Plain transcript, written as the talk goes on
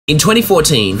In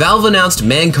 2014, Valve announced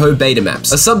Manco beta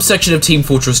maps, a subsection of Team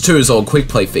Fortress 2's old quick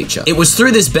play feature. It was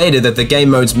through this beta that the game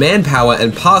modes Manpower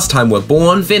and Pastime were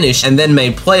born, finished, and then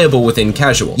made playable within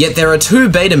casual. Yet there are 2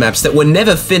 beta maps that were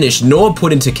never finished nor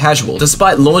put into casual,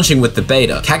 despite launching with the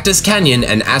beta: Cactus Canyon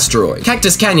and Asteroid.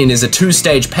 Cactus Canyon is a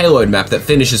 2-stage payload map that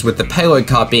finishes with the payload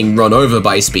cart being run over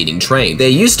by a speeding train. There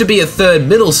used to be a 3rd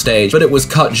middle stage, but it was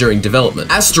cut during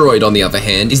development. Asteroid, on the other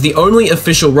hand, is the only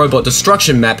official robot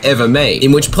destruction map ever made,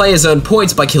 in which players earn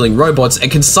points by killing robots and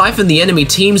can siphon the enemy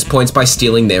team's points by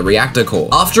stealing their reactor core.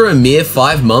 After a mere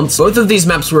 5 months, both of these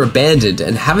maps were abandoned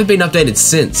and haven't been updated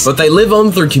since, but they live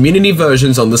on through community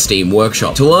versions on the Steam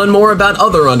Workshop. To learn more about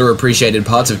other underappreciated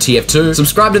parts of TF2,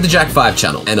 subscribe to the Jack 5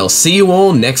 channel, and I'll see you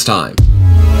all next time.